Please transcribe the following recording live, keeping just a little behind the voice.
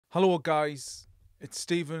Hello guys, it's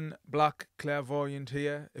Stephen Black, Clairvoyant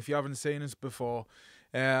here, if you haven't seen us before.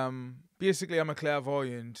 Basically I'm a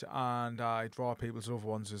clairvoyant and I draw people's loved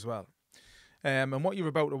ones as well. And what you're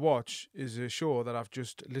about to watch is a show that I've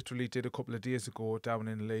just literally did a couple of days ago down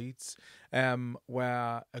in Leeds,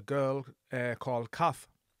 where a girl called Kath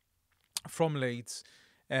from Leeds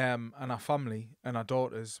and her family and her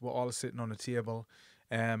daughters were all sitting on a table,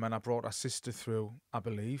 and I brought her sister through, I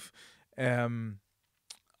believe.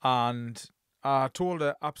 And I told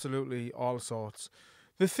her absolutely all sorts.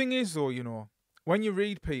 The thing is though, you know, when you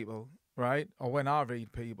read people, right, or when I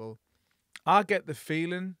read people, I get the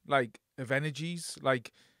feeling, like, of energies.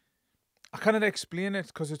 Like, I cannot explain it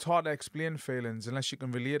because it's hard to explain feelings unless you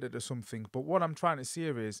can relate it to something. But what I'm trying to say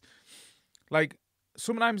is, like,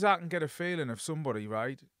 sometimes I can get a feeling of somebody,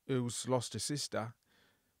 right, who's lost a sister,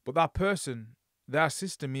 but that person, their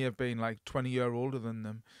sister may have been like 20 years older than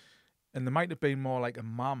them, and they might have been more like a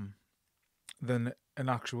mum than an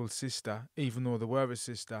actual sister, even though they were a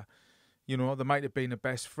sister. You know, they might have been a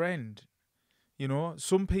best friend. You know,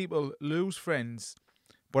 some people lose friends,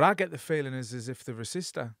 but I get the feeling as if they're a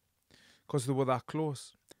sister because they were that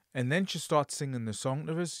close. And then she starts singing the song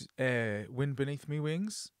to us, Wind Beneath Me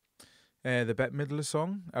Wings, the Bette Midler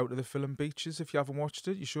song out of the film Beaches. If you haven't watched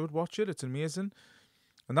it, you should watch it. It's amazing.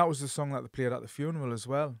 And that was the song that they played at the funeral as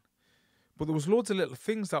well. But there was loads of little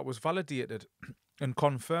things that was validated and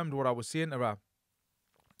confirmed what I was saying to her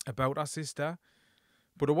about her sister.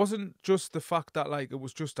 But it wasn't just the fact that, like, it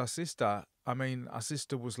was just her sister. I mean, her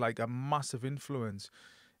sister was like a massive influence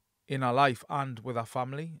in her life and with her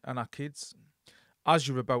family and her kids, as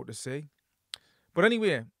you're about to see. But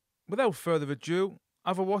anyway, without further ado,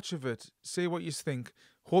 have a watch of it, see what you think.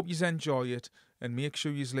 Hope you enjoy it, and make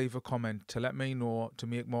sure you leave a comment to let me know to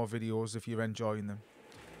make more videos if you're enjoying them.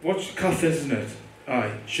 What's Kath, isn't it?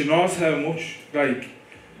 Aye. She knows how much, like,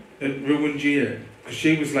 it ruined you. Because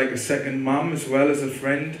she was like a second mum as well as a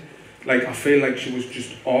friend. Like, I feel like she was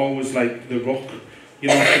just always like the rock. You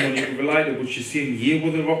know, someone you can rely to, but she's seeing you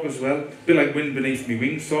with the rock as well. A bit like Wind Beneath Me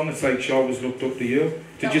Wings song. It's like she always looked up to you.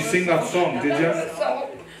 Did you sing that song, did you?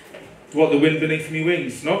 What, the Wind Beneath Me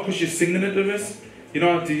Wings? No, because you're singing it to us. You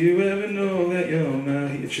know, do you ever know that you're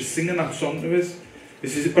not? She's singing that song to us.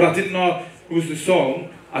 This is it. But I didn't know it was the song.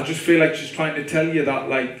 I just feel like she's trying to tell you that,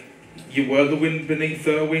 like, you were the wind beneath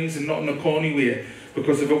her wings, and not in a corny way.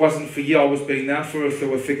 Because if it wasn't for you always being there for her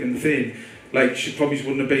through thick and thin, like, she probably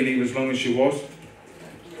wouldn't have been here as long as she was.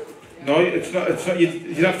 No, it's not. You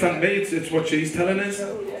have to thank me. It's what she's telling us.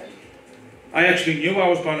 I actually knew I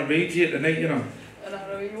was going to read you tonight, you know. And I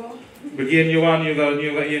know you are. But you knew I knew that I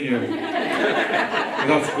knew that you knew. Well,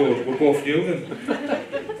 that's good. We both knew then.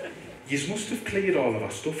 You must have cleared all of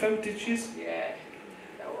our stuff out, did you? Yeah.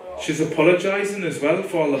 She's apologising as well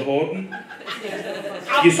for all the hoarding.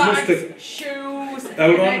 You must have... shoes,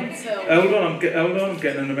 hold on, I'm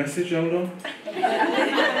getting a message, hold on.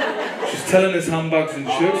 She's telling us handbags and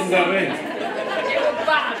shoes, is that right? You were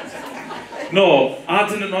bad. No, I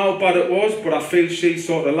didn't know how bad it was, but I feel she's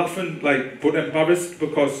sort of laughing, like, but embarrassed,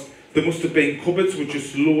 because there must have been cupboards with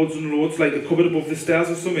just loads and loads, like a cupboard above the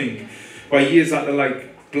stairs or something, where years had to, like,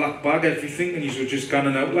 black bag everything, and you were just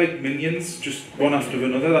ganning out like minions, just one after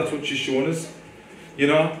another. That's what she's showing us, you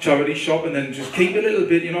know, charity shop, and then just keep a little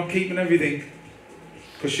bit, you know, keeping everything,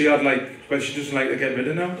 because she had, like, well, she doesn't like to get rid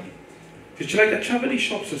of now. Did she like the charity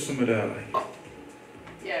shops or something there, like?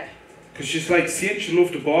 Yeah. Because she's like saying she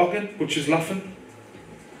loved a bargain, but she's laughing.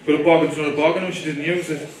 But a bargain's not a bargain, and she didn't use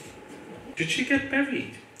it. Did she get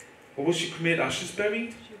buried, or was she cremated ashes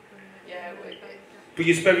buried? Yeah, but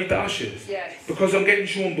you buried the ashes? Yes. Because I'm getting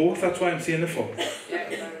shown both, that's why I'm saying the fuck. Yeah,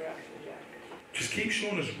 yeah. Just keep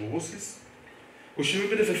showing us roses. Was she a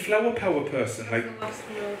bit of a flower power person? Like, that's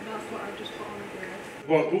what I just put on the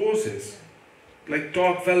what, roses? Like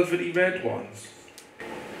dark velvety red ones?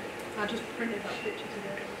 I just printed that picture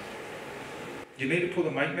today. You need to put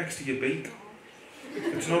the mic next to your beak.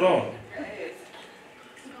 It's not on.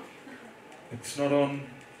 It's not on.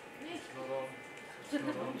 It's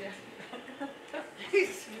not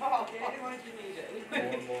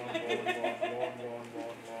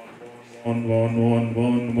on.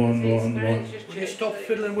 One. Will you stop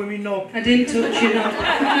fiddling with me knob? I didn't touch you knob.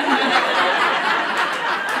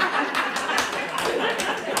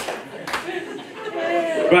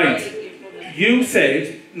 Right, you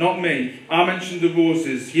said, not me, I mentioned the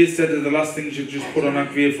roses. You said that the last things you just put on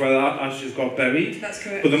that grave where that ashes got buried. That's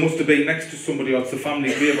correct. But they must have been next to somebody, or it's a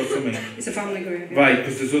family grave or something. It's a family grave. Yeah. Right,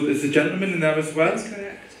 because there's a gentleman in there as well. That's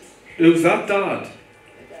correct. Who's that, Dad?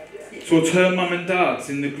 So it's her mum and dad's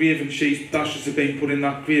in the grave, and she's ashes have been put in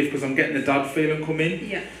that grave, because I'm getting the dad feeling come in.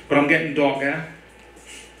 Yeah. But I'm getting dark hair.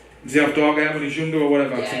 Does he have dark hair when he's younger or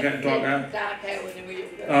whatever? Yeah, I'm getting dark hair. Dark hair when he was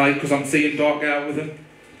younger. Aye, because I'm seeing dark hair with him.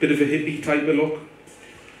 Bit of a hippie type of look.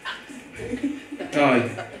 Aye.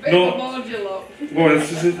 Bit of a Borgia look. What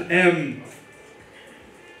else is it?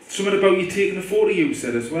 Something about you taking a photo, you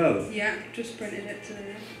said as well. Yeah, just printed it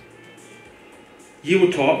today. You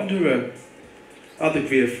were talking to her at the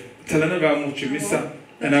grave, telling her how much you miss her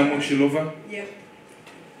and how much you love her. Yeah.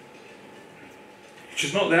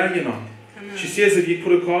 She's not there, you know. I know. She says if you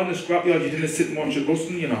put a car in the scrapyard, you didn't sit and watch her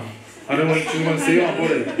busting, you know. I don't want you to say that,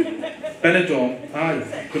 buddy. Benidorm,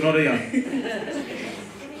 aye, good night, Ian.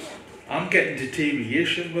 I'm getting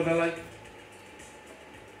deterioration with her, like.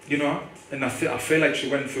 You know? And I feel like she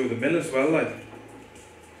went through the mill as well,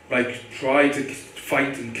 like tried to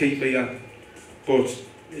fight and keep her, but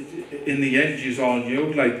in the end she's all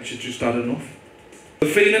new, like she just had enough. The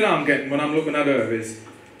feeling I'm getting when I'm looking at her is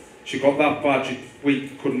she got that bad we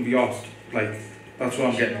couldn't be asked, like that's what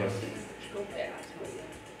I'm getting with.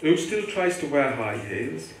 Who still tries to wear high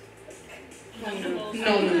heels? None of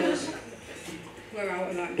us. We're out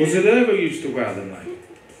of that. Was it her who used to wear them, like?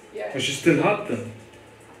 Yeah. Or she still had them?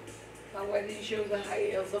 My wedding shoes and high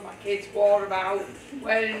heels that my kids wore them out,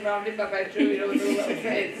 wearing around in my bedroom, you know, with the little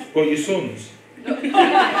kids. What, your sons? No,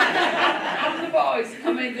 and the boys,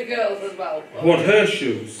 I mean the girls as well. What, her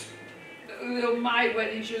shoes? My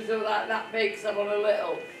wedding shoes are like that big, so I'm on a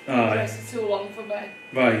little. The Aye. dress is too long for me.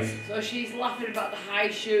 Right. So she's laughing about the high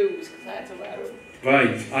shoes, because I had to wear them.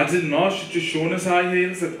 Right. I didn't know, she'd just shown us high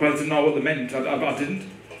heels. Well, I didn't know what they meant. I didn't.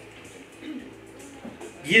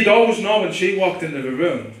 You'd always know when she walked into the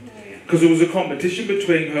room. Because there was a competition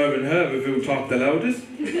between her and who talked the loudest.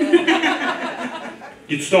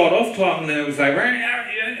 You'd start off talking and it was like,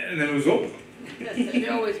 and then it was up. They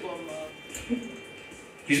always won more.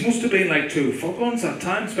 You must have been like two fuck-ons at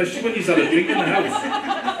times, especially when you had a drink in the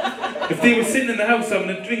house. If they were sitting in the house having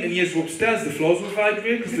a drink and you were upstairs, the floors would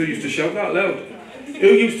vibrate because they used to shout that loud. Who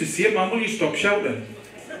used to say, "Man, will you stop shouting?"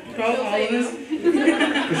 All of us.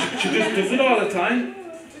 Because she just does it all the time.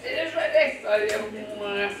 It is ready.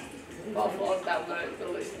 Both floors down there, they're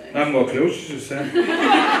listening. I haven't got a clue, she's just saying.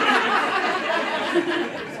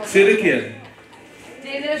 Say it again.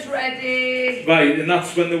 Dinner's ready. Right, and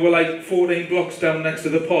that's when they were like 14 blocks down next to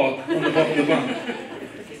the park on the bottom of the bank.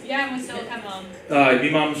 Yeah, and we still come on. Aye, my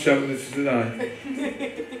mum's shouting this, aye.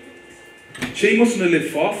 She mustn't have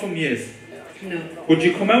lived far from years. No. Would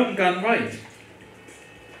you come out and go right?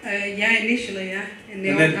 Yeah, initially, yeah. In the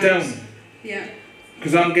And old then house. down? Yeah.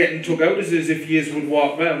 Because I'm getting took out as if years would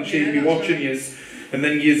walk round, she'd Yeah, be that's watching right. years, and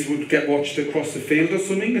then years would get watched across the field or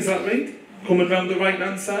something, is that right? Coming round the right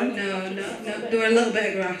hand side? No. There were a little bit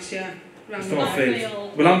of grass, yeah. Round It's the not a back.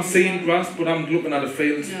 field. Well, I'm seeing grass, but I'm looking at a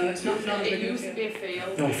field. No, it's not a It big used to field. be a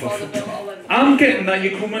field. Oh, before for they built all them. I'm getting that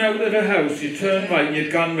you're coming out of her house, you turn right and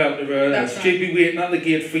you'd gone round to her That's house. right. She'd be waiting at the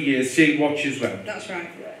gate for years, she'd watch us round. That's right.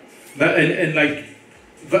 That, and like,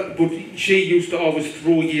 that, but she used to always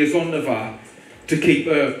throw years onto her to keep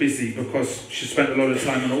her busy because she spent a lot of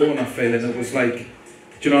time on her own, I feel, and it was like,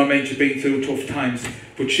 do you know what I mean, she'd been through tough times,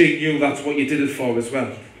 but she knew that's what you did it for as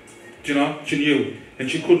well. Do you know? She knew. And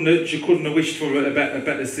she couldn't have wished for a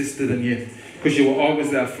better sister than you, because you were always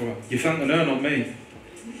there for her. You're thanking her, not me.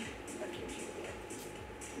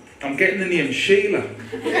 I'm getting the name Sheila. Is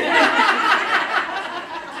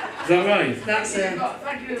that right? That's it.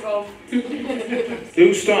 Thank you, Rob.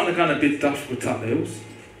 Who's starting to kind of bit daft with tattoos?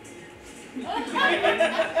 To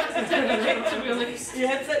be honest.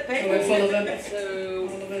 Oh, we're full of them. So,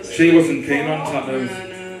 All of us. She wasn't keen on tattoos.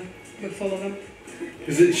 No. We're full of them.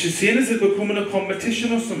 She's saying is it becoming a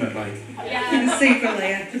competition or something like? Yeah. Secretly,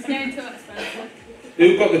 yeah. It's getting too expensive.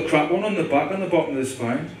 Who got the crap one on the back and the bottom of the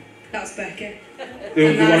spine? That's Becky. Who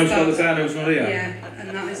And the one who's that's got the Bob. down who's not here? Yeah, and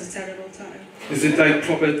that is a terrible tattoo. Is it like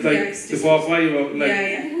proper like it's the just- barbed wire or like?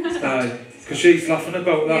 Yeah. Because she's laughing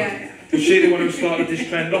about that. Yeah. Was she the one who started this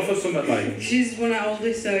trend off or something like? She's one of the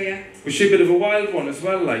oldest, so yeah. Was she a bit of a wild one as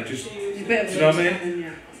well, like just? She's a bit of Do a you know what I loose mean? cannon,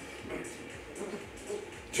 yeah.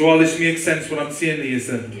 So all this makes sense what I'm saying to you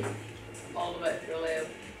then. all of it, brilliant.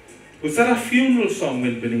 Was that a funeral song,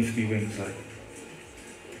 Wind Beneath Me Wings, like?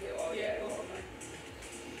 Oh, yeah, all of it.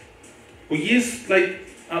 Were you like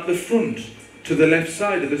at the front to the left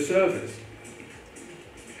side of the service?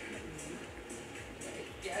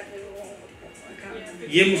 Yeah, they were all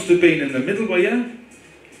You must have been in the middle, were you?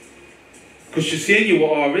 Because she's saying you were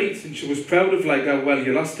alright and she was proud of like how well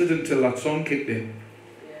you lasted until that song kicked in.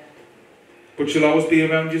 yeah. But she'll always be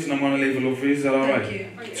around you and I'm going to leave a love for you, is that alright?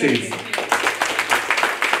 Thank you. Cheers. Thank you.